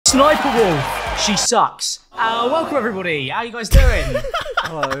SSSNIPERWOLF, she sucks. Welcome everybody, how you guys doing?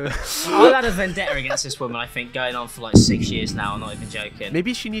 Hello. I've had a vendetta against this woman, I think, going on for like 6 years now, I'm not even joking.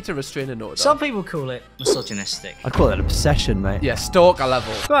 Maybe she needs a restraining order. Some people call it misogynistic. I call it an obsession, mate. Yeah, stalker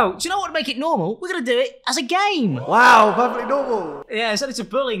level. Well, do you know what would make it normal? We're going to do it as a game. Wow, perfectly normal. Yeah, instead of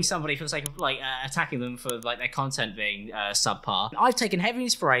bullying somebody for the sake of like attacking them for like their content being subpar, I've taken heavy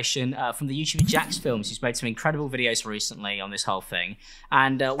inspiration from the YouTuber Jack's Films, who's made some incredible videos recently on this whole thing,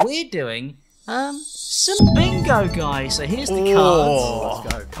 and we're doing some bingo, guys. So here's the cards.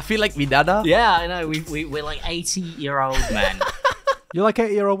 Let's go. I feel like we nada. Yeah, I know. We're like 80-year-old men. You like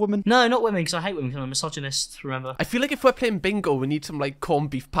 80-year-old women? No, not women, because I hate women, because I'm a misogynist, remember? I feel like if we're playing bingo, we need some like corned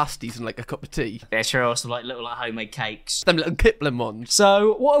beef pasties and like a cup of tea. Yeah, sure, also like little like homemade cakes. Them little Kipling ones.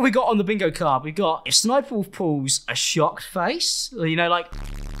 So, what have we got on the bingo card? We've got, if SSNIPERWOLF pulls a shocked face, you know, like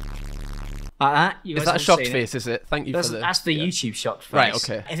that. You guys is that a shocked seen face, is it? Thank you for the... That's the YouTube shocked face. Right,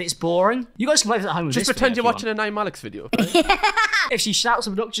 okay. If it's boring, you guys can play this at home with Just this pretend video you're if watching an ImAllexx video. If she shouts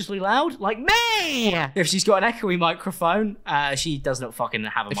obnoxiously loud, like me! If she's got an echoey microphone, she does not fucking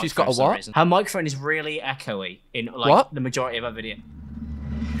have a microphone. If she's got a for some what? reason. Her microphone is really echoey in like the majority of her video.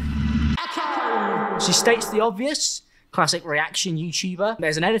 Echo! She states the obvious. Classic reaction YouTuber.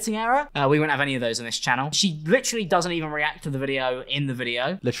 There's an editing error. We won't have any of those on this channel. She literally doesn't even react to the video in the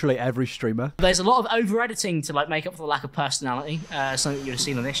video. Literally every streamer. There's a lot of over-editing to like make up for the lack of personality. Something you've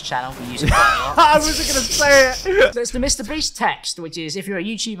seen on this channel. We use it quite a lot. I wasn't going to say it. There's the Mr. Beast text, which is if you're a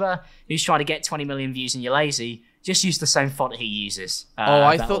YouTuber who's trying to get 20 million views and you're lazy, just use the same font he uses.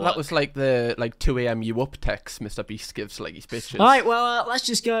 I thought that was like the 2 AM you up text Mr. Beast gives like his bitches. Alright, well, let's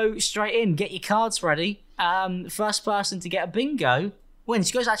just go straight in. Get your cards ready. First person to get a bingo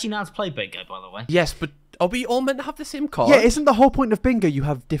wins. You guys actually know how to play bingo, by the way. Yes, but are we all meant to have the same card? Yeah, isn't the whole point of bingo you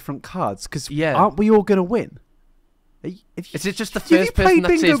have different cards? Because aren't we all going to win? Is it just the first person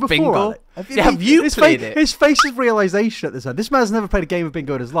that says bingo? Have you played it? His face is realisation at this end. This man's never played a game of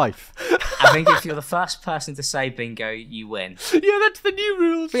bingo in his life. I think if you're the first person to say bingo, you win. Yeah, that's the new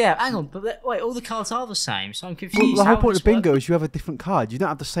rules. But yeah, hang on. But wait, all the cards are the same, so I'm confused. Well, the whole point of bingo is you have a different card. You don't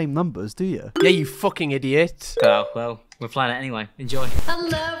have the same numbers, do you? Yeah, you fucking idiot. Oh, well, we're playing it anyway. Enjoy.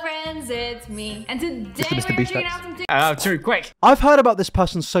 Hello, friends, it's me. And today we're checking out some... Oh, true, quick. I've heard about this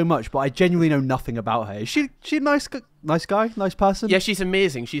person so much, but I genuinely know nothing about her. Is she a nice guy? Nice person? Yeah, she's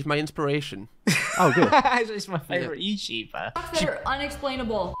amazing. She's my inspiration. Oh, good. She's my favourite YouTuber. that are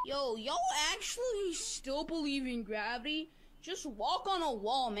unexplainable. Yo, y'all actually still believe in gravity? Just walk on a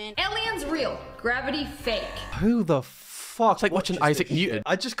wall, man. Aliens real, gravity fake. Who the fuck? It's like watching Isaac Newton.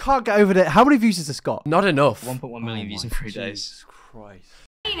 I just can't get over that. How many views has this got? Not enough. 1.1 million views in 3 days. Jesus Christ.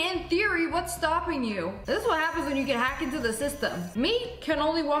 In theory, what's stopping you? This is what happens when you can hack into the system. Me can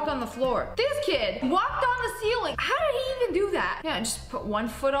only walk on the floor. This kid walked on the ceiling. How did he even do that? Yeah, just put one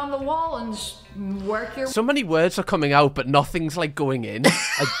foot on the wall and just work your... So many words are coming out, but nothing's like going in.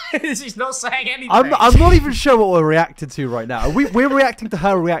 She's not saying anything. I'm not even sure what we're reacting to right now. We're reacting to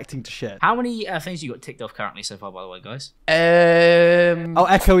her reacting to shit. How many things you got ticked off currently so far, by the way, guys? Oh,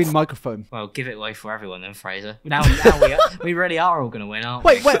 echoing microphone. Well, give it away for everyone then, Fraser. Now we really are all going to win,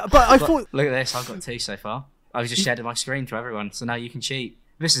 aren't Wait, we? but I thought... Look at this, I've got 2 so far. I've just shared my screen to everyone, so now you can cheat.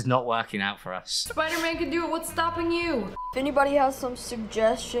 This is not working out for us. Spider-Man can do it, what's stopping you? If anybody has some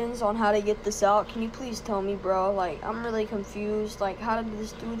suggestions on how to get this out, can you please tell me, bro? Like, I'm really confused. Like, how did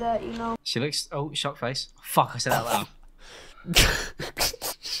this do that, you know? She looks... Oh, shock face. Fuck, I said that loud.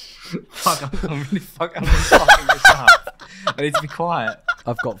 Fuck, I'm really fucking this up. I need to be quiet.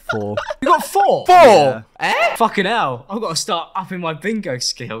 I've got 4. You got 4? 4? Yeah. Eh? Fucking hell. I've got to start upping my bingo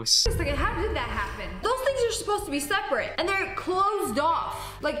skills. Wait a second, how did that happen? Those things are supposed to be separate, and they're closed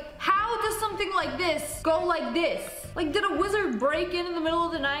off. Like, how does something like this go like this? Like, did a wizard break in the middle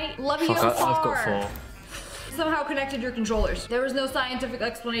of the night? Leviosa Fuck, I've got 4. Somehow connected your controllers. There was no scientific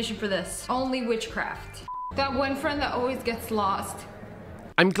explanation for this. Only witchcraft. That one friend that always gets lost.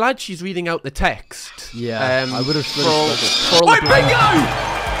 I'm glad she's reading out the text. Yeah, I would have for Wait, bingo!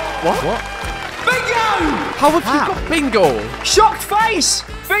 What? Bingo! How have you got bingo? Shocked face!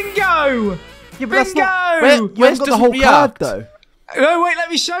 Bingo! Yeah, but bingo! that's not... Where You haven't got the whole card, though. No, wait, let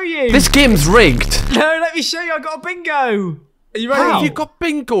me show you. This game's rigged. No, let me show you. I got a bingo. Are you ready? How have you got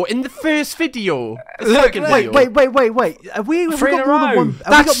bingo in the first video? The Look, second look. video. Wait. Have we got 3 in a more than row. one?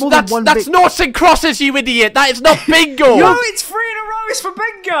 Have we got more than one That's noughts and crosses, you idiot. That is not bingo. No, it's 3 in a row. It's for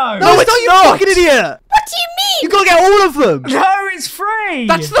bingo. No, it's not, you fucking idiot. What do you mean? You gotta get all of them. No, it's free.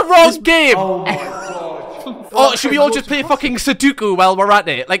 That's the wrong game. Oh my god. Oh, should we all just play fucking Sudoku while we're at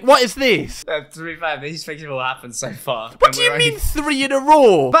it? Like, what is this? To be fair, these things have all happened so far. What do you mean 3 in a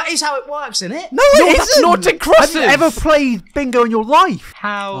row? That is how it works, isn't it? No, that's not in crosses. Have you ever played bingo in your life?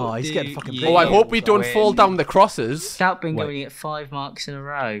 How? Oh, he's getting fucking you big. Oh, I hope we don't win fall down the crosses. Without bingoing at 5 marks in a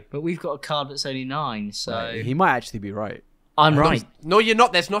row, but we've got a card that's only 9, so Right, he might actually be right. I'm right. No, you're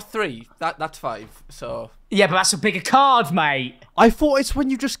not. There's not 3. That's 5. So Yeah, but that's a bigger card, mate. I thought it's when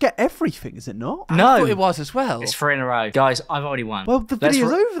you just get everything, is it not? I No, thought it was as well. it's 3 in a row, guys. I've already won. Well, the Let's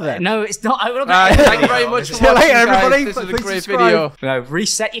video's re- over then. No, it's not. I'm not gonna Thank you very much for See you watching, later, guys. everybody. This is a Please great subscribe. video. No,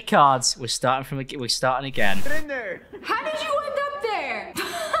 reset your cards. We're starting again. How did you end up there?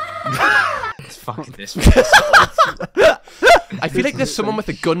 Fuck this. I feel like there's someone with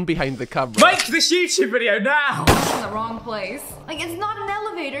a gun behind the camera. Make this YouTube video now. In the wrong place. Like, it's not an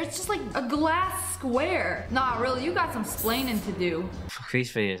elevator, it's just like a glass square. Nah, really, you got some splaining to do. Fuck,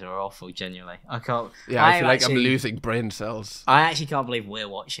 these videos are awful. Genuinely, I can't. Yeah, I feel like I'm actually- losing brain cells. I actually can't believe we're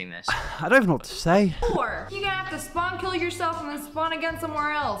watching this. I don't even know what to say. Or you're gonna have to spawn kill yourself and then spawn again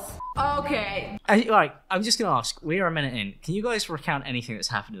somewhere else. Okay. Right, I'm just gonna ask. We're a minute in. Can you guys recount anything that's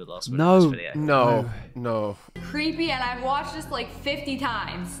happened in the last minute No. of this video? No. Creepy, and I've watched this like 50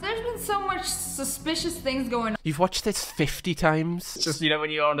 times. There's been so much suspicious things going on. You've watched this 50 times. Just when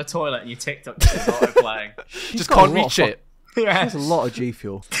you're on the toilet and your TikTok is auto playing. Just got a can't lot reach of it. There's a lot of G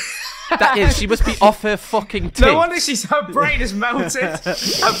Fuel. That is, she must be off her fucking tits. No wonder her brain is melted.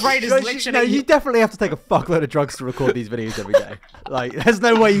 Her brain is literally. No, you definitely have to take a fuckload of drugs to record these videos every day. Like, there's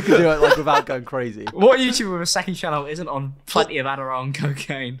no way you can do it like without going crazy. What YouTuber with a second channel isn't on plenty of Adderall and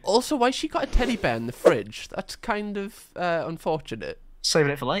cocaine? Also, why she got a teddy bear in the fridge? That's kind of unfortunate.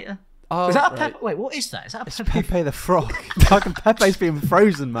 Saving it for later. Oh, Is that a right. Pepe? Wait, what is that? Is that a It's Pepe? Pepe the Frog. Fucking Pepe's being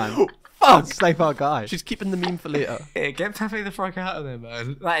frozen, man. Fuck, Snape our guy. She's keeping the meme for later. Yeah, get Pepe the Frog out of there,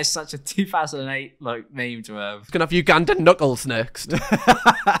 man. That is such a 2008 like meme to have. Gonna have Ugandan knuckles next.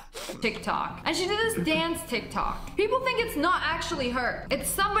 TikTok. And she did this dance TikTok. People think it's not actually her. It's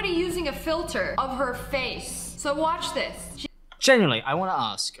somebody using a filter of her face. So watch this. Genuinely, I want to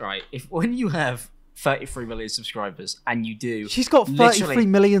ask, right? If when you have 33 million subscribers and you do, She's got 33 literally-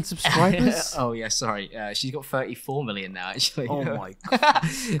 million subscribers. Oh yeah, sorry. She's got 34 million now, actually. Oh my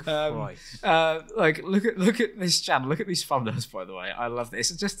Christ. Like look at this channel. Look at these thumbnails, by the way. I love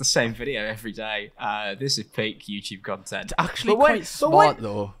this. It's just the same video every day. This is peak YouTube content. Actually, But when- quite but smart when-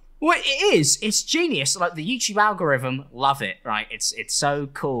 though. Well, it is. It's genius. Like the YouTube algorithm, love it. Right? It's so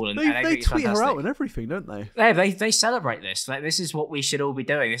cool and, They, and I they think it's tweet her fantastic. out and everything, don't they? Yeah, they celebrate this. Like this is what we should all be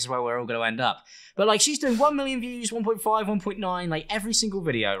doing. This is where we're all going to end up. But like she's doing 1 million views, 1.5, 1.9, like every single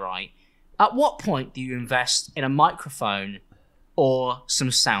video, right? At what point do you invest in a microphone or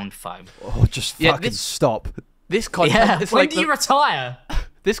some sound foam? Oh, just Yeah, fucking this- stop. This content Yeah. is When like do you retire?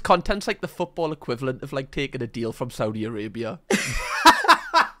 this content's like the football equivalent of like taking a deal from Saudi Arabia.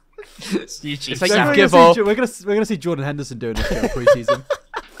 YouTube. It's like So you we're give gonna up. see, we're gonna see Jordan Henderson doing this show pre-season.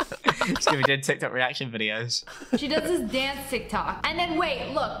 It's gonna be doing TikTok reaction videos. She does this dance TikTok. And then wait,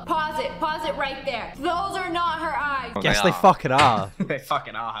 look, pause it right there. Those are not her eyes. Yes, they fucking are. They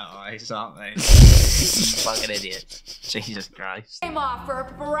fucking are her eyes, aren't they? Fucking idiot. Jesus Christ. Came off for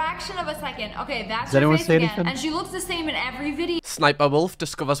a fraction of a second. Okay, that's Does her anyone face say again. anything? And she looks the same in every video. Sniper Wolf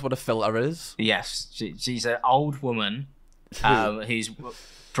discovers what a filter is. Yes, she's an old woman who's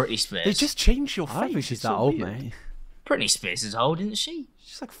Britney Spears. They just change your face. I don't think she's It's that so old, weird. mate. Britney Spears is old, isn't she?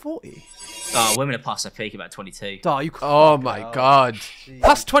 She's like 40. Oh, women are past their peak about 22. Oh, you Oh my god.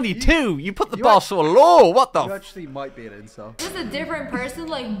 Plus 22. You put the You bar act- so low. What the? You actually might be an incel. Just a different person.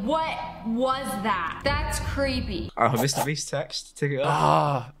 Like, what was that? That's creepy. Oh, Mr. Beast text. Take it off.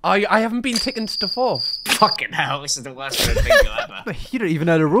 Ah, I haven't been ticking stuff off. Fucking hell, this is the worst thing ever. You don't even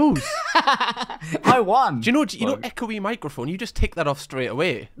know the rules. I won. Do you know echoey microphone? You just tick that off straight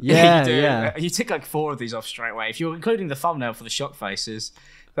away. Yeah, you do. yeah. You tick like 4 of these off straight away. If you're including the thumbnail for the shock faces,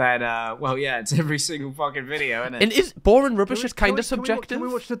 then, well, yeah, it's every single fucking video, isn't it? And is boring rubbish is kind of Can subjective. we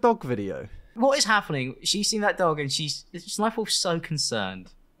watch the dog video? What is happening? She's seen that dog and Sniperwolf's so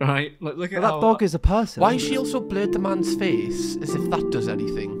concerned, right? Look at Well, that dog is a person. Why has she also blurred the man's face as if that does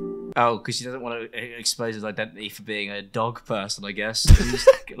anything? Oh, because she doesn't want to expose his identity for being a dog person, I guess.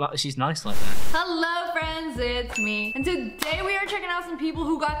 She's nice like that. Hello, friends, it's me. And today we are checking out some people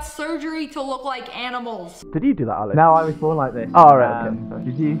who got surgery to look like animals. Did you do that, Alex? No, I was born like this. Oh, right, okay.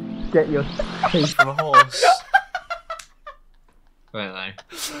 Did you get your teeth from a horse? I don't know.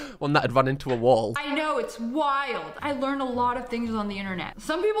 One that had run into a wall. I know, it's wild. I learned a lot of things on the internet.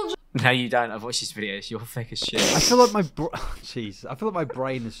 Some people just No, you don't. I've watched these videos. You're fake as shit. I feel like my jeez. I feel like my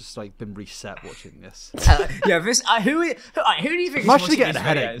brain has just like been reset watching this. Yeah, this. Who do you think? I'm is actually watching getting a these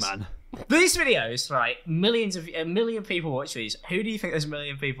headache, videos? man. These videos, right? A million people watch these. Who do you think those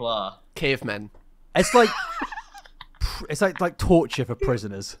million people are? Cavemen. It's like like torture for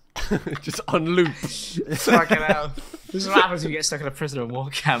prisoners. Just on loop. Fucking hell. This is what happens when you get stuck in a prisoner of war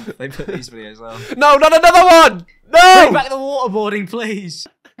camp. They put these videos on. No, not another one! Bring No! back the waterboarding, please.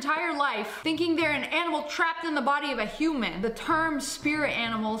 Entire life thinking they're an animal trapped in the body of a human. The term spirit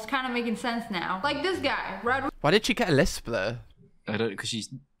animal is kind of making sense now. Like this guy, Red. Why did she get a lisp there? I don't, because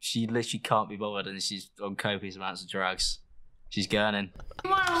she literally can't be bothered and she's on copious amounts of drugs. She's gurning. You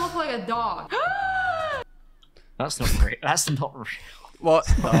want to look like a dog. That's not real. That's not real. What?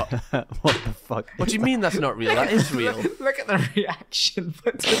 What the fuck? What do you mean that's not real? That is real. Look at the reaction.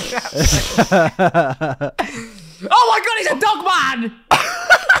 Oh my god, he's a dog man!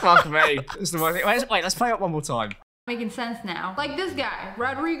 Fuck me. It's the most thing. Wait, let's play it one more time. Making sense now. Like this guy,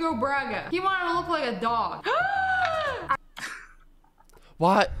 Rodrigo Braga. He wanted to look like a dog.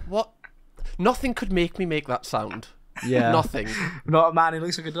 What? Nothing could make me make that sound. Yeah. Nothing. Not a man who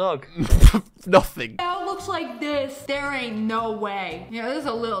looks like a dog. Nothing. Now it looks like this. There ain't no way. Yeah, this is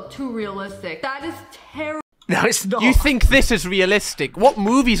a little too realistic. That is terrible. No, it's not. You think this is realistic? What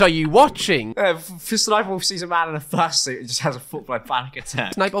movies are you watching? For SniperWolf sees a man in a fursuit and just has a football panic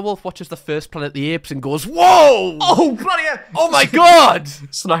attack. SniperWolf watches the first Planet of the Apes and goes, "Whoa! Oh bloody hell! Oh my god!"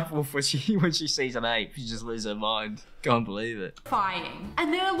 SniperWolf when she sees an ape, she just loses her mind. Can't believe it. Terrifying.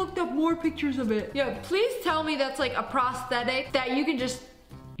 And then I looked up more pictures of it. Yeah, please tell me that's like a prosthetic that you can just.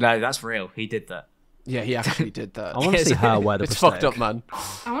 No, that's real. He did that. Yeah, he actually did that. I want to see her wear the It's prosthetic. fucked up, man.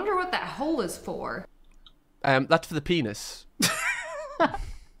 I wonder what that hole is for. That's for the penis.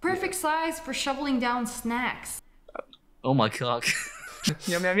 Perfect size for shoveling down snacks. Oh my cock.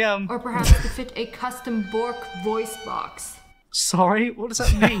 Yum yum yum. Or perhaps to fit a custom Bork voice box. Sorry, what does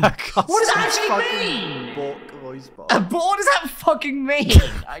that mean? What does that actually mean? But what does that fucking mean?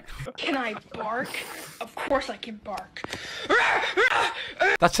 Can I bark? Of course I can bark.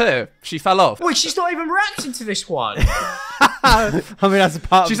 That's her. She fell off. Wait, she's not even reacting to this one. I mean, that's a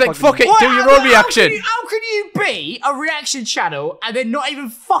part. She's of like, fuck it, What? do your own reaction. How can you be a reaction channel and then not even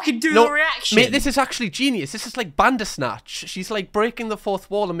fucking do No, the reaction? mate, this is actually genius. This is like Bandersnatch. She's like breaking the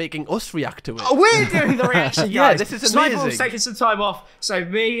fourth wall and making us react to it. We're doing the reaction, guys. Yeah, this is SniperWolf's amazing. taking some time off, so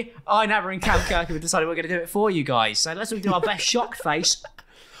me, iNabber, and Kirkham have decided we're going to do it for you guys. So let's all do our best shocked face.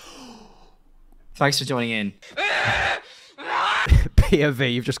 Thanks for joining in.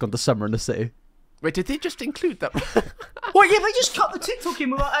 POV, you've just gone to summer in the city. Wait, did they just include that? Well, yeah, they just cut the TikTok in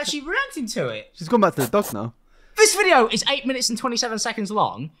without actually reacting to it. She's gone back to the dog now. This video is 8 minutes and 27 seconds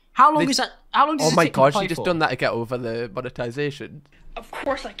long. How long is that? How long does Oh the my TikTok god, play she just for? done that to get over the monetization. Of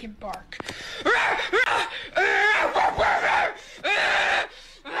course I can bark.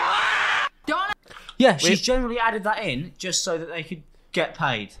 Donna. Yeah, she's generally added that in just so that they could get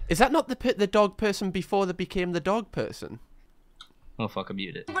paid. Is that not the dog person before they became the dog person? Oh fuck, I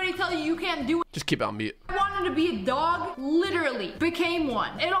muted it. Anybody tell you you can't do it? Just keep it on mute. I wanted to be a dog, literally became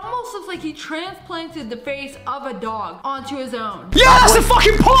one. It almost looks like he transplanted the face of a dog onto his own. Yeah, that's the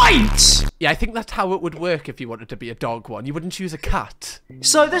fucking point! Yeah, I think that's how it would work if you wanted to be a dog one. You wouldn't choose a cat.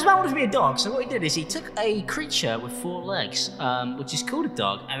 So this man wanted to be a dog, so what he did is he took a creature with 4 legs, which is called a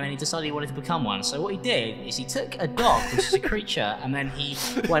dog, and then he decided he wanted to become one. So what he did is he took a dog, which is a creature, and then he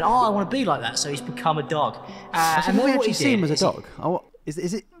went, oh, I want to be like that, so he's become a dog. Have And we then what actually he seen him did as a dog?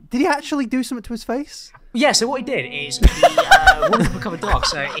 Is it? Did he actually do something to his face? Yeah, so what he did is he wanted to become a dog,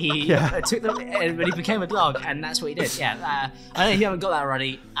 so he took the, and he became a dog, and that's what he did. Yeah, I don't know if you haven't got that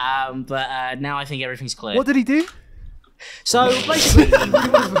already, but now I think everything's clear. What did he do? So basically, he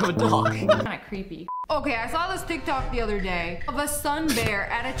wanted to become a dog. Kind of creepy. Okay, I saw this TikTok the other day of a sun bear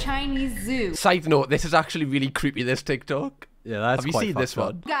at a Chinese zoo. Side note, this is actually really creepy, this TikTok. Yeah, that's Have you quite seen this fucked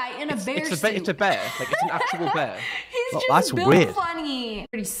up. one? Guy in a bear It's suit. a bear. Like, it's an actual bear. He's Well, just that's built weird. funny.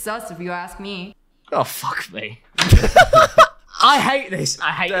 Pretty sus if you ask me. Oh fuck me. I hate this.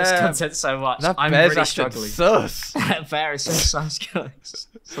 I hate this content so much. That I'm bear's really actually struggling. sus. That bear is so sus, guys.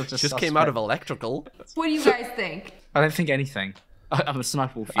 Such a Just came out of electrical. What do you guys think? I don't think anything. I'm a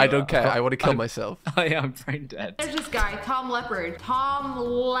sniper wolf. I don't care. I want to kill myself. I'm brain dead. There's this guy, Tom Leopard. Tom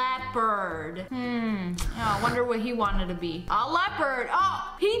Leopard. Oh, I wonder what he wanted to be. A leopard.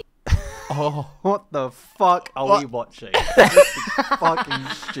 Oh, he. Oh, What the fuck are we watching? This is fucking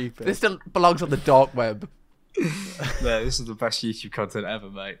stupid. this still belongs on the dark web. No, this is the best YouTube content ever,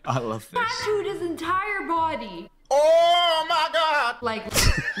 mate. I love this. Tattooed his entire body. Oh my god! Like.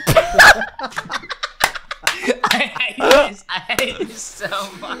 I hate this. I hate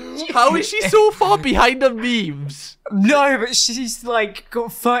so much. How is she so far behind on memes? No, but she's like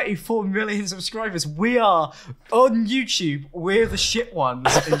got 34 million subscribers. We are on YouTube. We're the shit ones,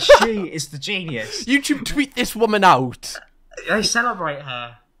 and she is the genius. YouTube tweet this woman out. They celebrate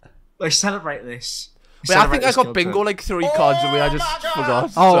her. They celebrate this. Wait, I think I got bingo like 3 cards away. I just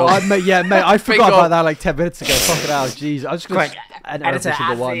forgot. Oh, so. mate, I forgot Bingo. about that like 10 minutes ago. Fuck it out, jeez. I was just gonna Quick, edit editor, every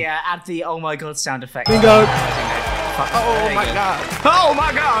single one. add the oh my god sound effect. Bingo. Oh my god. Oh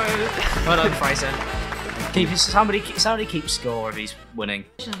my god! Well done, Fraser. Somebody keep score if he's winning.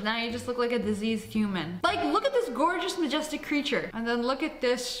 Now you just look like a diseased human. Like, look at this gorgeous, majestic creature. And then look at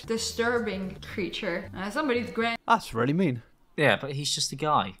this disturbing creature. Somebody's grand. That's really mean. Yeah, but he's just a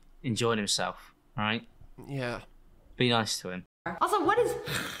guy enjoying himself, alright? Yeah. Be nice to him. Also, what is...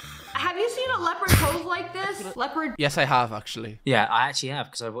 Have you seen a leopard pose like this? Leopard... Yes, I have actually. Yeah, I actually have,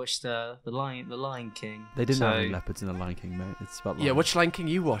 because I watched the Lion King. They didn't have any So- leopards in the Lion King, mate. It's about Yeah, lions. which Lion King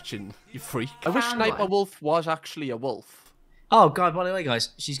you watching? You freak. I wish Found Sniper one. Wolf was actually a wolf. Oh, God, by the way, guys,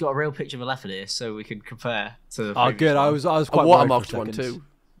 she's got a real picture of a leopard here, so we can compare to the Oh, previous good. one. I was A quite watermarked worried for a one second. too.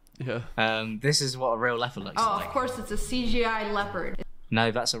 Yeah. This is what a real leopard looks Oh, like. of course, it's a CGI leopard. No,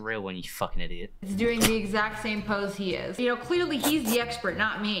 that's a real one, you fucking idiot. It's doing the exact same pose he is. You know, clearly he's the expert,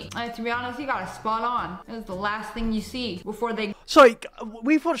 not me. To be honest, he got it spot on. It was the last thing you see before they... Sorry,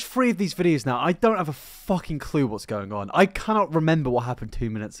 we've watched 3 of these videos now. I don't have a fucking clue what's going on. I cannot remember what happened 2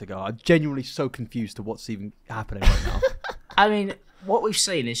 minutes ago. I'm genuinely so confused to what's even happening right now. I mean, what we've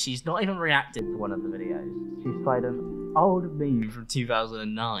seen is she's not even reacted to one of the videos. She's played an old meme from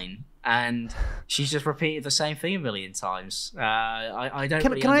 2009. And she's just repeated the same thing a million times. I don't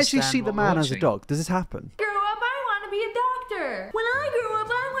really Can I actually understand see the what we're man as a watching. dog? Does this happen? Grow up, I want to be a doctor. When I grow up,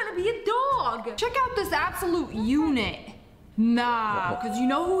 I want to be a dog. Check out this absolute unit. Nah, because you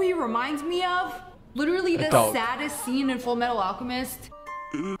know who he reminds me of? Literally the dog. saddest scene in Full Metal Alchemist.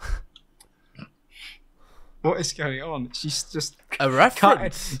 What is going on? She's just A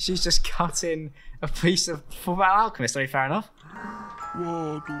reference. she's just cutting a piece of Full Metal Alchemist. I mean, fair enough.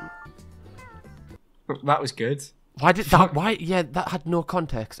 That was good. Why did that? Why? Yeah, that had no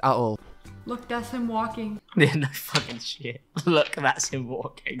context at all. Look, that's him walking. Yeah, no fucking shit. Look, that's him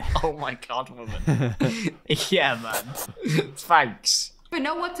walking. Oh my god, woman. Yeah, man. Thanks. But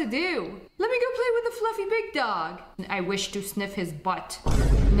know what to do. Let me go play with the fluffy big dog. I wish to sniff his butt.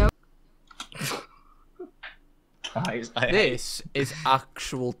 No. This is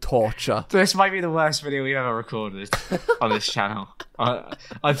actual torture. This might be the worst video we've ever recorded on this channel.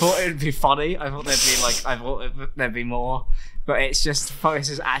 I thought it would be funny. I thought there'd be more, but it's just this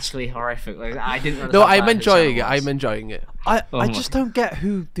is actually horrific. Like, I didn't. Realize No, how I'm bad the enjoying it. channel was. I'm enjoying it. I my- just don't get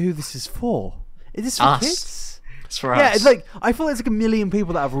who this is for. Is this for Us. kids? It's for Yeah, us. it's like I feel there's like a million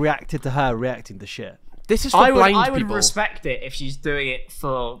people that have reacted to her reacting to shit. This is for I blind would people. respect it if she's doing it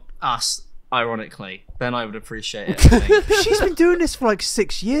for us. Ironically, then I would appreciate it. I think. She's been doing this for like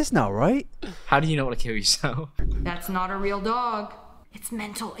 6 years now, right? How do you not want to kill yourself? That's not a real dog. It's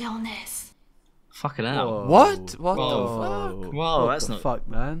mental illness. Fucking hell. What? What the Whoa. fuck? Whoa, What that's the not. fuck,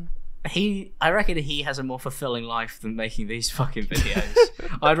 man. I reckon he has a more fulfilling life than making these fucking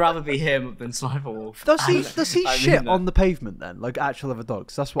videos. I'd rather be him than Sniper Wolf. Does he I mean shit that. on the pavement then, like actual other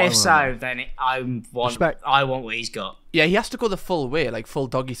dogs? That's what. If so, then I want Respect. what he's got. Yeah, he has to go the full way, like full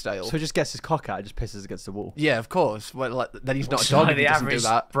doggy style. So he just gets his cock out, and just pisses against the wall. Yeah, of course. Well, like, then he's not a So dog if the he doesn't do average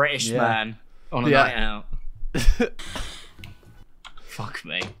that. British Yeah. man on a Yeah. night out. Fuck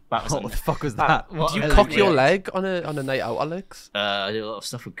me. That was What the fuck was that? what Do you a- cock your leg on a night out, Alex? I do a lot of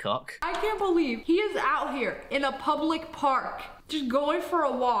stuff with cock. I can't believe he is out here in a public park, just going for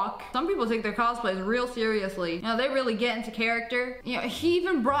a walk. Some people take their cosplays real seriously. You know, they really get into character. You know, he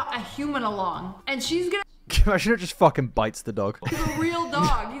even brought a human along, and she's gonna Imagine it just fucking bites the dog. He's a real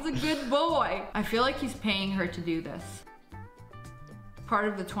dog. He's a good boy. I feel like he's paying her to do this. Part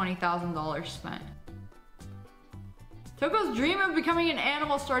of the $20,000 spent. Toko's dream of becoming an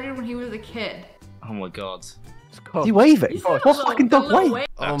animal started when he was a kid. Oh my god. Is he waving? see that What little- fucking that dog little wave? wave?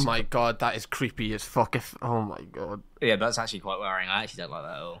 Oh my god, that is creepy as fuck. Oh my god. Yeah, that's actually quite worrying. I actually don't like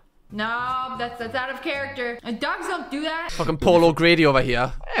that at all. No, that's out of character. And dogs don't do that. Fucking Polo Grady over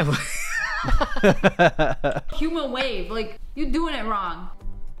here. Human wave, like, you're doing it wrong.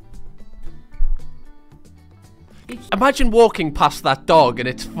 Imagine walking past that dog and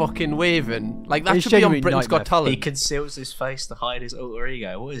it's fucking waving. Like, that It's should be on genuinely Britain's Got nightmare. He Talent. conceals his face to hide his alter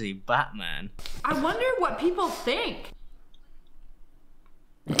ego. What is he, Batman? I wonder what people think.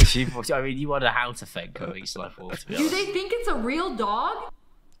 I mean, you wonder how to think of East Life Wolf, to be Do honest. they think it's a real dog?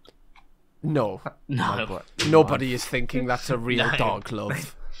 No. No. Nobody is thinking that's a real No. dog,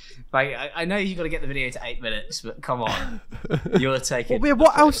 love. Like, I know you got to get the video to 8 minutes, but come on, you're taking. Well,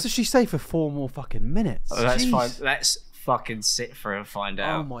 what else does she say for 4 more fucking minutes? Oh, that's Jeez. fine. Let's fucking sit through and find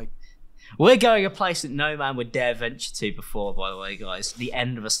out. Oh my. We're going a place that no man would dare venture to before, by the way, guys. The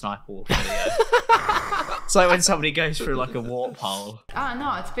end of a Sniper Wolf video. It's like when somebody goes through like a warp hole.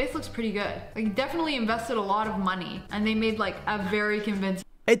 No, its face looks pretty good. Like, definitely invested a lot of money, and they made like a very convincing.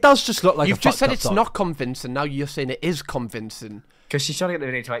 It does just look like You've a just said fucked it's up dog. not convincing. Now you're saying it is convincing. Because she's trying to get the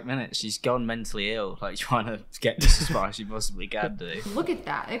video to 8 minutes. She's gone mentally ill, like trying to get this as far as she possibly can do. Look at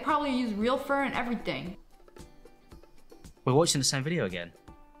that. They probably use real fur and everything. We're watching the same video again.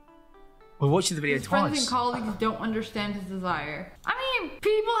 We're watching the video His friends twice. and colleagues don't understand his desire. I mean,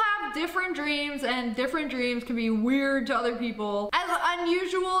 people have different dreams, and different dreams can be weird to other people. As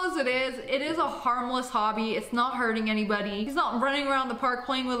unusual as it is a harmless hobby. It's not hurting anybody. He's not running around the park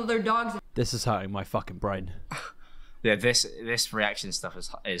playing with other dogs. This is hurting my fucking brain. Yeah, this reaction stuff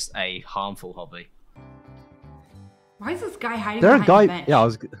is a harmful hobby. Why is this guy hiding There a behind the guy? bench? Yeah, I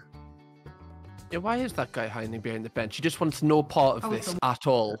was. Yeah, why is that guy hiding behind the bench? He just wants no part of this at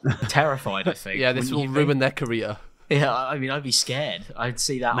all. Terrified, I think. Yeah, this will Wouldn't you ruin their career. think? Yeah, I mean, I'd be scared. I'd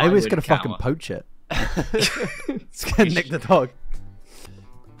see that. Maybe I it's would gonna fucking cower. poach it. It's gonna nick the dog.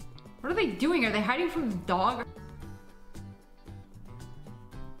 What are they doing? Are they hiding from the dog?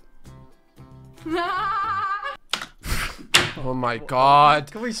 Oh my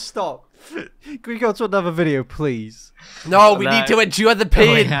god. Can we stop? Can we go to another video, please? No, we No. need to endure the We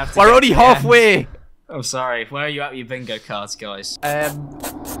pain. have to We're get only to the halfway. I'm sorry. Where are you at with your bingo cards, guys?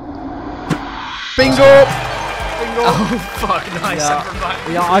 Bingo. Oh, fuck, nice.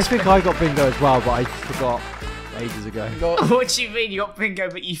 Yeah, I think I got bingo as well, but I forgot ages ago. What do you mean you got bingo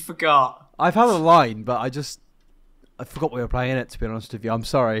but you forgot? I've had a line, but I forgot we were playing it. To be honest with you, I'm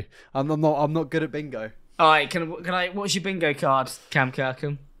sorry. I'm not good at bingo. All right, can I? What's your bingo card, Cam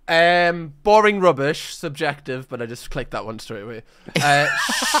Kirkham? Boring rubbish, subjective, but I just clicked that one straight away.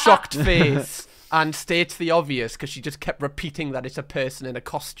 Shocked face and states the obvious because she just kept repeating that it's a person in a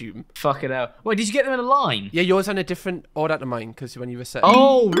costume. Fucking hell. Wait, did you get them in a line? Yeah, yours on a different order to mine because when you were set.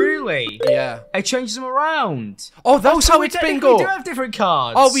 Oh, really? Yeah. It changes them around. Oh, that's So how we it's technically bingo. do have different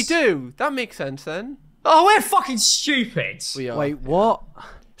cards. Oh, we do. That makes sense then. Oh, we're fucking stupid. We are. Wait, what?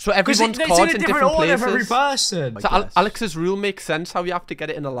 So Because everyone's it's cards in a in different different order places. for every person. So guess. Alex's rule makes sense how you have to get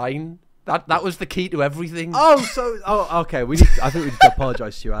it in a line. That was the key to everything. Okay. I think we need to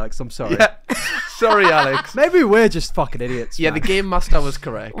apologise to you, Alex. I'm sorry. Yeah. Sorry, Alex. Maybe we're just fucking idiots. Yeah, man. the game master was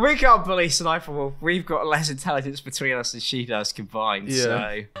correct. We can't bully Sniper Wolf. We've got less intelligence between us than she does combined. Yeah.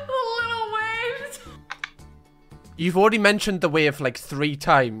 So The little waves. You've already mentioned the wave like 3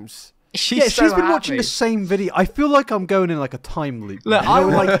 times. she's She's been watching the same video. I feel like I'm going in like a time loop. Look, you know,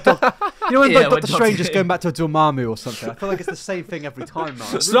 when, like, when Yeah, when Doctor Strange is Doctor- going back to Dormammu or something. I feel like it's the same thing every time now.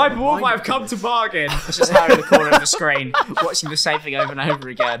 Sniper Wolf, I've come to bargain. It's just her in the corner of the screen, watching the same thing over and over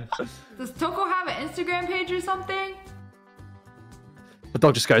again. Does Toko have an Instagram page or something? The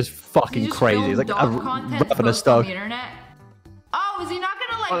dog just goes Does he fucking just crazy. film He's like a dog content ravenous post on dog. the internet? Oh, is he not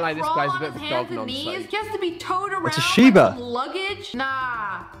gonna like Online, this crawl guy's a on bit his of a hands dog and knees? nonsense. He has to be towed around It's a like Shiba. some luggage?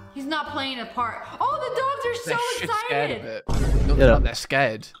 Nah, he's not playing a part. Oh, the dogs are They're so shit scared of excited. it. No, Yeah. they're not, they're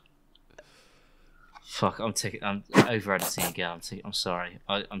scared. Fuck, I'm over editing again. I'm sorry.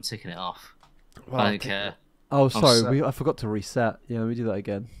 I'm ticking it off. Well, I don't care. Oh, sorry. so- I forgot to reset. Yeah, let me do that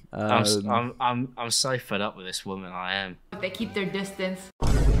again. I'm so fed up with this woman. I am. They keep their distance.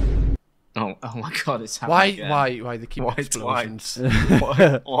 Oh my god, it's happening. again. Why they keep Why explosions?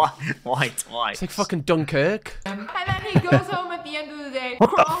 Why twice? It's like fucking Dunkirk. And then he goes home at the end of the day,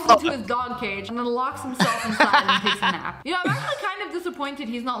 crawls into his dog cage, and then locks himself inside and takes a nap. You know, I'm actually kind of disappointed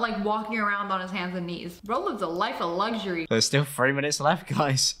he's not like walking around on his hands and knees. Bro lives a life of luxury. There's still 3 minutes left,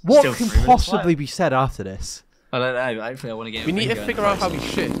 guys. What Still can 3 minutes possibly left. be said after this? I don't know. Hopefully, I want to get. We need to figure out how he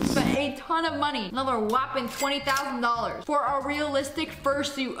shits. But a ton of money, another whopping $20,000 for a realistic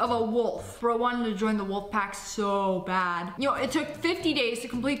fursuit of a wolf. Bro wanted to join the wolf pack so bad. You know, it took 50 days to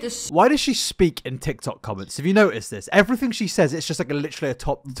complete this. Why does she speak in TikTok comments? Have you noticed this? Everything she says, it's just like literally a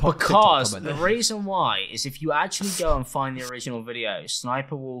top TikTok Because comment. the reason why is if you actually go and find the original video,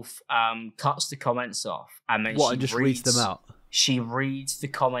 Sniper Wolf cuts the comments off and then What, she and just reads them out? She reads the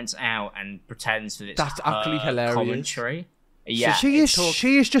comments out and pretends that it's That's actually her hilarious. commentary. Yeah, So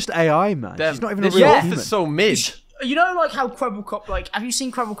she is just AI, man. Them. She's not even a This real wolf human. is so mid. you know, like how Creblecop, like, have you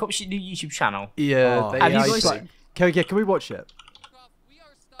seen Creblecop's new YouTube channel? Yeah, Oh. the Have you AI guys- thing. Can we watch it? We are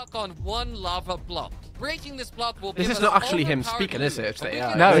stuck on one lava block. breaking this block will This give is us not actually him overpowered speaking, is it? loot, It's and the we AI.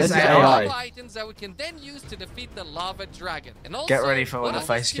 can No, use it's these AI. items that we can then use to defeat the lava dragon. And also, Get ready for when the on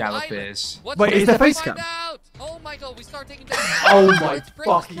face this cam island, appears. what's Wait, next? is there We'll face find cam? out. Oh my god, we start taking down. Oh my Let's break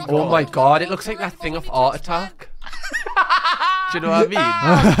the fucking structure. Oh my god, it looks like that Correct, thing we of need to Art expand. Attack. Do you know what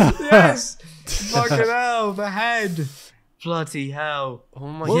I mean? Yes! Fucking hell, the head. Bloody hell. Oh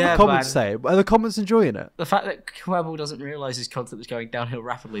my What Yeah, are the comments man. say? Are the comments enjoying it? The fact that Quibble doesn't realise his content is going downhill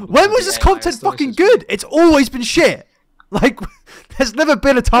rapidly. because When of was the this AI content fucking astonishes me. good? It's always been shit. Like, there's never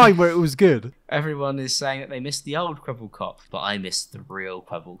been a time where it was good. Everyone is saying that they missed the old Quibble Cop, but I missed the real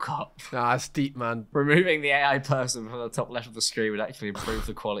Quibble Cop. Nah, it's deep, man. Removing the AI person from the top left of the screen would actually improve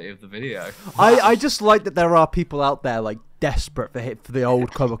the quality of the video. I just like that there are people out there like desperate for the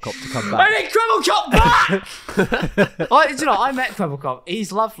old Cop to come back. I need Quibble Cop back! Do you know, I met Quibble Cop.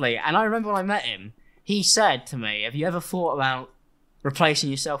 He's lovely, and I remember when I met him, he said to me, "Have you ever thought about replacing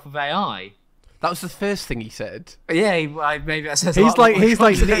yourself with AI?" That was the first thing he said. Yeah, maybe that says a He's lot about like my he's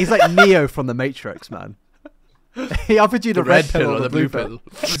content. like Neo from the Matrix, man. He offered you the red pill or the blue pill.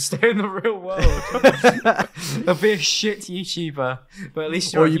 Stay in the real world. There'll be a shit YouTuber, but at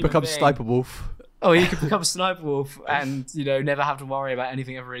least you're Or a you human become being. Sniper Wolf. Oh, you could become Sniper Wolf and, you know, never have to worry about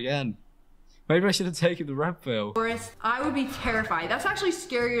anything ever again. Maybe I should have taken the red pill. Forest, I would be terrified. That's actually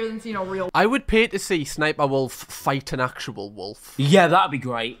scarier than seeing a real. I would pay to see Sniper Wolf fight an actual wolf. Yeah, that'd be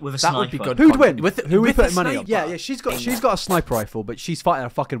great with a That sniper. would be good. Who'd win? With- Who would with put the money on? sniper? Yeah, she's got a sniper rifle, but she's fighting a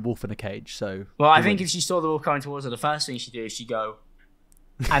fucking wolf in a cage. So Well, I think if she saw the wolf coming towards her, the first thing she'd do is she'd go,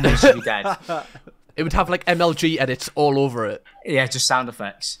 and then she'd be dead. It would have like MLG edits all over it. Yeah, just sound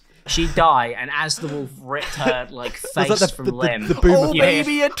effects. She'd die, and as the wolf ripped her like face that the- from the limb, boom Oh, of you hear,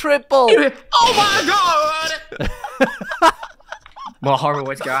 baby, a triple! "Oh my god!" What a horrible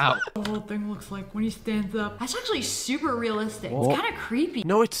way to go out. The whole thing looks like when he stands up. That's actually super realistic. It's kind of creepy.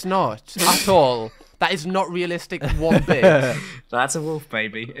 No, it's not at all. That is not realistic one bit. That's a wolf,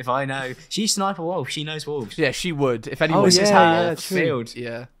 baby. If I know, she's Sniper Wolf. She knows wolves. Yeah, she would. If anyone Oh, This yeah, is her yeah, true. field.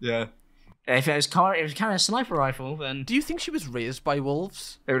 yeah. Yeah. If it was carrying a sniper rifle, then Do you think she was raised by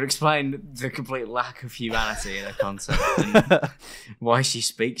wolves? it would explain the complete lack of humanity in her content and why she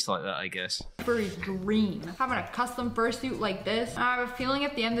speaks like that, I guess. Furry's dream. Having a custom fursuit like this. I have a feeling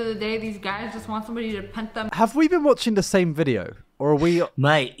at the end of the day, these guys just want somebody to pet them. have we been watching the same video, or are we?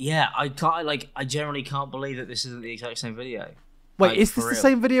 Mate, yeah, I generally can't believe that this isn't the exact same video. Wait, Like, is for this the real.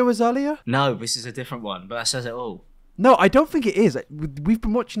 same video as earlier? No, this is a different one, but that says it all. No, I don't think it is. We've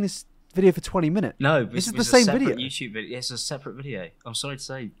been watching this video for 20 minutes. No, this is the was a same separate video. YouTube video. It's a separate video. I'm sorry to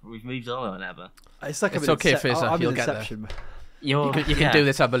say, we've moved on, iNabber. It's like It's okay, Fraser, I'm you'll in get there. Inception. You You can do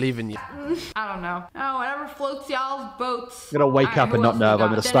this, I believe in you. I don't know. Oh, whatever floats y'all's boats. I'm gonna wake up Who and not else know we if I'm got?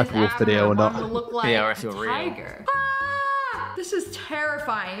 in a Dennis Sniper Wolf Abner, video or I not. want him to look like Yeah, or a if you're real. tiger. Ah! This is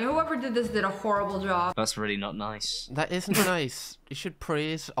terrifying. Whoever did this did a horrible job. That's really not nice. That isn't nice. You should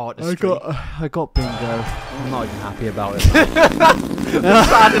praise artistry. I got bingo. I'm not even happy about it.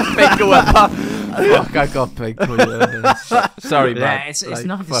 Saddest bingo ever. Fuck, I got bingo. Yeah. Sorry, man. Yeah, it's Like,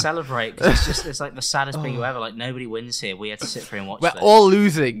 nothing to fuck. celebrate. 'Cause it's like the saddest bingo ever. Like nobody wins here. We had to sit through and watch We're this. all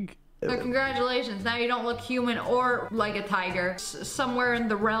losing. So congratulations, now you don't look human or like a tiger. Somewhere in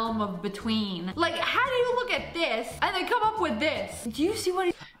the realm of between. Like, how do you look at this and then come up with this? Do you see what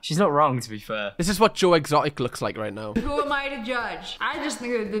he... She's not wrong, to be fair. This is what Joe Exotic looks like right now. Who am I to judge? I just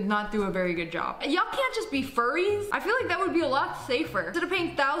think they did not do a very good job. Y'all can't just be furries. I feel like that would be a lot safer. Instead of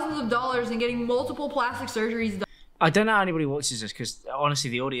paying thousands of dollars and getting multiple plastic surgeries done. I don't know how anybody watches this because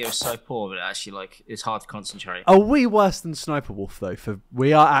honestly, the audio is so poor, but actually, like, it's hard to concentrate. Are we worse than Sniper Wolf though? For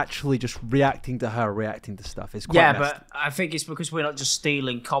we are actually just reacting to her, reacting to stuff. It's quite Yeah, messed. but I think it's because we're not just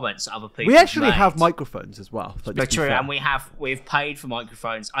stealing comments that other people. We actually made. have microphones as well. Like, But just to be true, fair. and we've paid for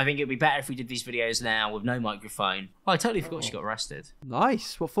microphones. I think it'd be better if we did these videos now with no microphone. Oh, I totally forgot she got arrested.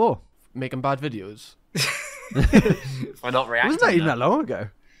 Nice. What for? Making bad videos. For not reacting. Wasn't that even though. that long ago?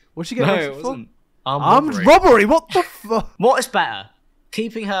 What'd she get No, arrested it for? wasn't. Armed Armed robbery. robbery. What the fuck? What is better?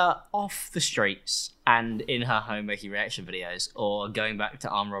 Keeping her off the streets and in her home making reaction videos, or going back to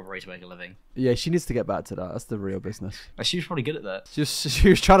armed robbery to make a living? Yeah, she needs to get back to that. That's the real business. She was probably good at that. She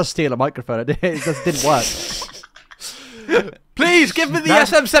was trying to steal a microphone. It just didn't work. Please give me the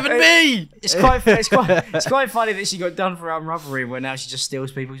SM7B. It's quite funny that she got done for armed robbery, where now she just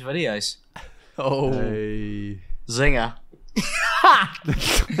steals people's videos. Oh. Hey. Zinger.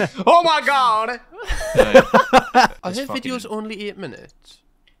 Oh my god! Are her videos only 8 minutes?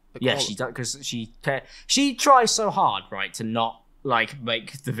 Like Yeah, all- she does because she tries so hard, right, to not like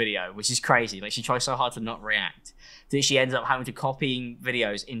make the video, which is crazy. Like she tries so hard to not react that she ends up having to copying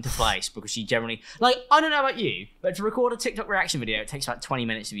videos into place because she generally, like, I don't know about you, but to record a TikTok reaction video, it takes about 20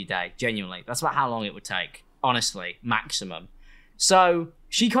 minutes of your day. Genuinely, that's about how long it would take. Honestly, maximum. So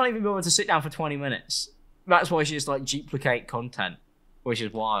she can't even be able to sit down for 20 minutes. That's why she just like duplicate content, which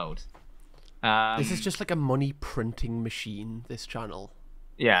is wild. This is just like a money printing machine, this channel.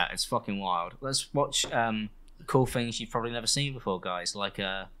 Yeah, it's fucking wild. Let's watch cool things you've probably never seen before, guys, like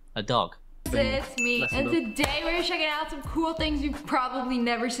a dog. It's me, and today we're checking out some cool things you've probably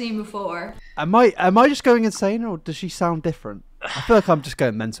never seen before. Am I just going insane, or does she sound different? I feel like I'm just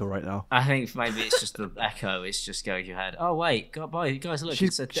going mental right now. I think maybe it's just the echo. It's just going to your head. Oh wait, guys, look.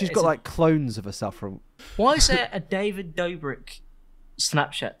 She's got like clones of herself from. Why is there a David Dobrik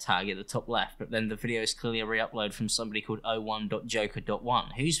Snapchat tag at the top left, but then the video is clearly a re-upload from somebody called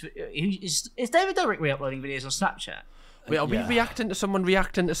 01.joker.1? Is David Dobrik re-uploading videos on Snapchat? Wait, are we reacting to someone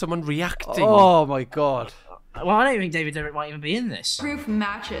reacting to someone reacting? Oh my god. Well, I don't even think David Dobrik might even be in this. Proof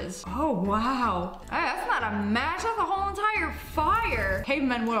matches. Oh, wow. Hey, that's not a match, that's a whole entire fire.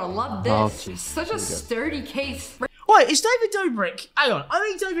 Cavemen would have loved this. Oh, geez. Such a sturdy case. Wait, is David Dobrik... Hang on, I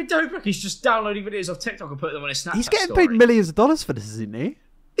think David Dobrik is just downloading videos off TikTok and putting them on his Snapchat He's getting story. paid millions of dollars for this, isn't he?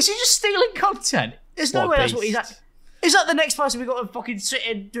 Is he just stealing content? There's no way that's what he's at. Is that the next person we got to fucking sit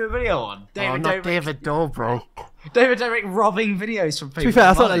and do a video on? David Dobrik. David Dobrik. David Dobrik robbing videos from people. To be fair,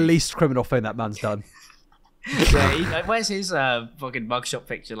 that's not the least criminal thing that man's done. Yeah, where's his fucking mugshot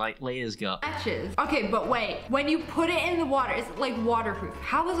picture like Leah's got? Matches. Okay, but wait. When you put it in the water, is it like waterproof?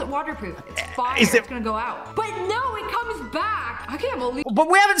 How is it waterproof? It's fire. It's gonna go out. But no, it comes back. I can't believe. But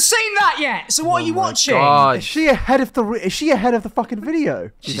we haven't seen that yet. So what are you watching? God. Is she ahead of the fucking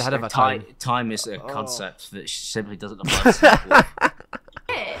video? She's ahead of her time. Time is a concept that simply doesn't apply to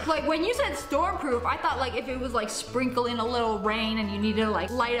Like when you said stormproof, I thought like if it was like sprinkling a little rain and you needed to like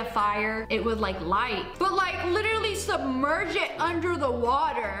light a fire, it would like light. But like literally submerge it under the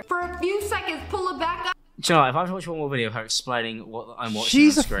water for a few seconds, pull it back up. Do you know, if I have to watch one more video of her explaining what I'm watching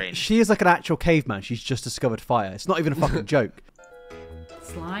on screen. She is like an actual caveman. She's just discovered fire. It's not even a fucking joke.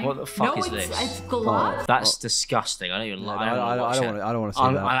 Slime? What the fuck is this? It's gloves? That's disgusting. I don't even like I don't want to see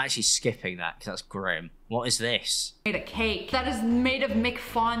that. I'm actually skipping that because that's grim. What is this? Made a cake that is made of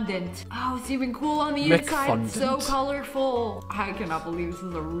McFondant. Oh, it's even cool on the inside. It's so colorful. I cannot believe this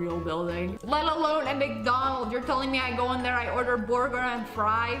is a real building. Let alone a McDonald's. You're telling me I go in there, I order burger and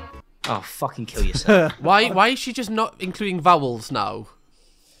fry? Oh, fucking kill yourself. Why is she just not including vowels now?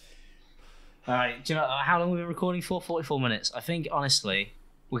 Alright, do you know how long we've been recording for? 44 minutes. I think, honestly,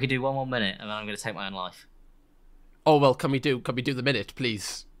 we could do one more minute and then I'm going to take my own life. Oh, well, can we do the minute,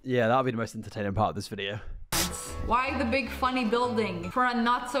 please? Yeah, that'll be the most entertaining part of this video. Why the big funny building for a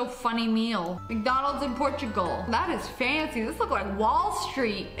not so funny meal? McDonald's in Portugal. That is fancy. This looks like Wall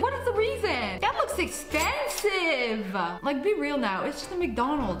Street. What is the reason? That looks expensive. Like, be real now. It's just a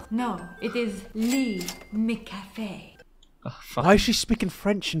McDonald's. No, it is Le McCafe. Oh, why is she speaking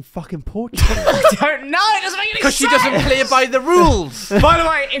French in fucking Portugal? I don't know. It doesn't make any sense. Because she doesn't play by the rules. By the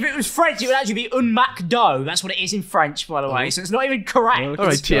way, if it was French, it would actually be un McDo. That's what it is in French, by the way. So it's not even correct. All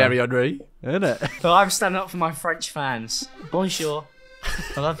right, Thierry Henry. Isn't it? Well, I'm standing up for my French fans. Bonjour.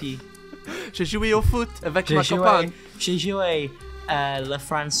 I love you. Je joue au foot avec ma compagne. Je joue le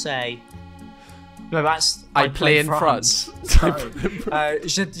français. No, that's... I play in France.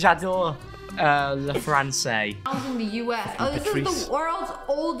 J'adore le français. In the US. Oh, this is the world's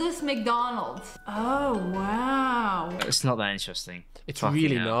oldest McDonald's. Oh, wow. It's not that interesting. It's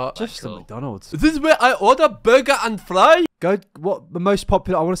really not. Just the McDonald's. This is where I order burger and fry. Go. What the most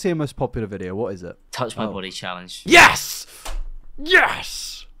popular? I want to see a most popular video. What is it? Touch my body challenge. Yes.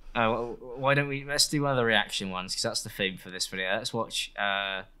 Yes. Why don't we? Let's do one of the reaction ones because that's the theme for this video. Let's watch.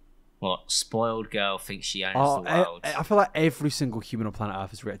 What? Spoiled girl thinks she owns the world. I feel like every single human on planet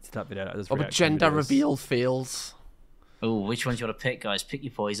Earth has reacted to that video. But gender reveal fails. Oh, which one do you want to pick, guys? Pick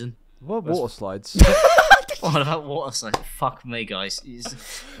your poison. What water slides? What about water slides? Fuck me, guys.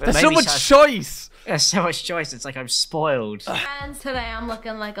 There's so much choice. There's so much choice. It's like I'm spoiled. And today I'm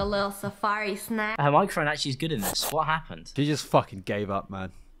looking like a little safari snack. Her microphone actually is good in this. What happened? She just fucking gave up,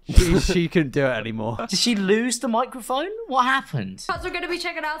 man. She couldn't do it anymore. Did she lose the microphone? What happened? We're going to be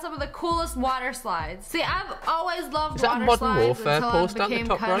checking out some of the coolest water slides. See, I've always loved Is that water Modern slides Warfare until post I at the became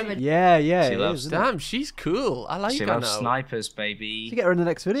top kind right? of a... Yeah. She loves. Damn, she's cool. I like She her loves now. snipers, baby. She get her in the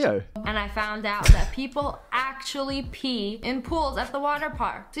next video. And I found out that people actually pee in pools at the water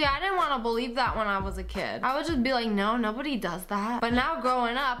park. See, I didn't want to believe that when I was a kid. I would just be like, no, nobody does that. But now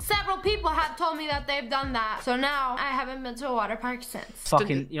growing up, several people have told me that they've done that. So now I haven't been to a water park since.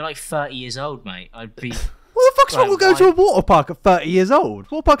 Fucking, you're like 30 years old, mate. I'd be... What the fuck's fuck's wrong with going to a water park at 30 years old?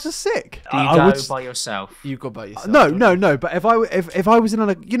 Water parks are sick. Do you go by yourself? You go by yourself. No. But if I was in on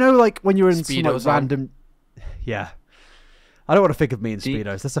a, you know, like when you're in some like, random, yeah. I don't want to think of me in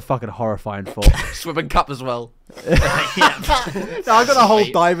Speedos. That's a fucking horrifying thought. Swimming cap as well. No, I got a whole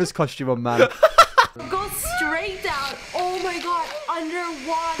diver's costume on, man. Go straight down. Oh my god,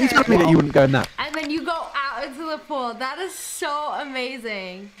 underwater. You told me that you wouldn't go in that. And then you go out into the pool. That is so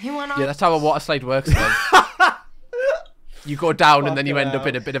amazing. He went on. Yeah, that's how a water slide works. Though. You go down and then you end up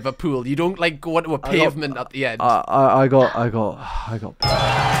in a bit of a pool. You don't like go onto a pavement at the end. I got.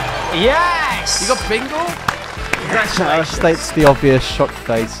 Yes. You got bingo. Congratulations. States the obvious, shocked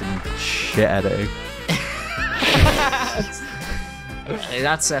face and shit editing.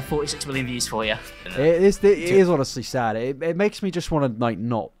 That's 46 million views for you. It is honestly sad. It makes me just want to like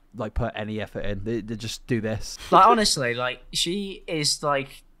not like put any effort in. They just do this. Like honestly, like she is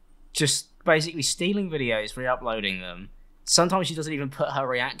like just basically stealing videos, re-uploading them. Sometimes she doesn't even put her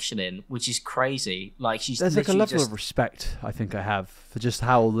reaction in, which is crazy. Like there's like a level of respect I think I have for just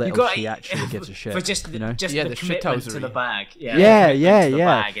how little she actually gives a shit. For just you know, just the commitment to the bag. Yeah.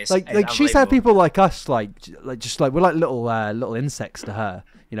 Is like she's had people like us, like we're like little insects to her.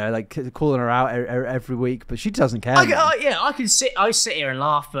 You know, like calling her out every week, but she doesn't care. I sit here and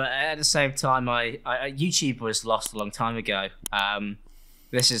laugh, but at the same time, YouTube was lost a long time ago.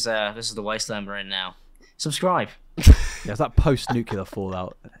 This is the wasteland we're in now. Subscribe. Yeah, it's that post-nuclear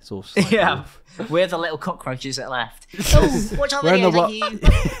fallout. It's all we're the little cockroaches that left. Oh, watch other videos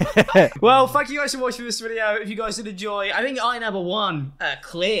like you. Well, thank you guys for watching this video. If you guys did enjoy, I think iNabber won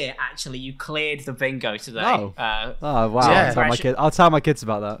clear. Actually, you cleared the bingo today. Oh wow! Yeah. I'll tell my kids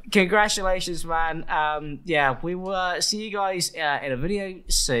about that. Congratulations, man. Yeah, we will see you guys in a video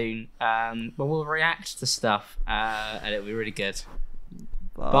soon. Where we'll react to stuff, and it'll be really good.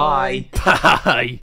 Bye. Bye.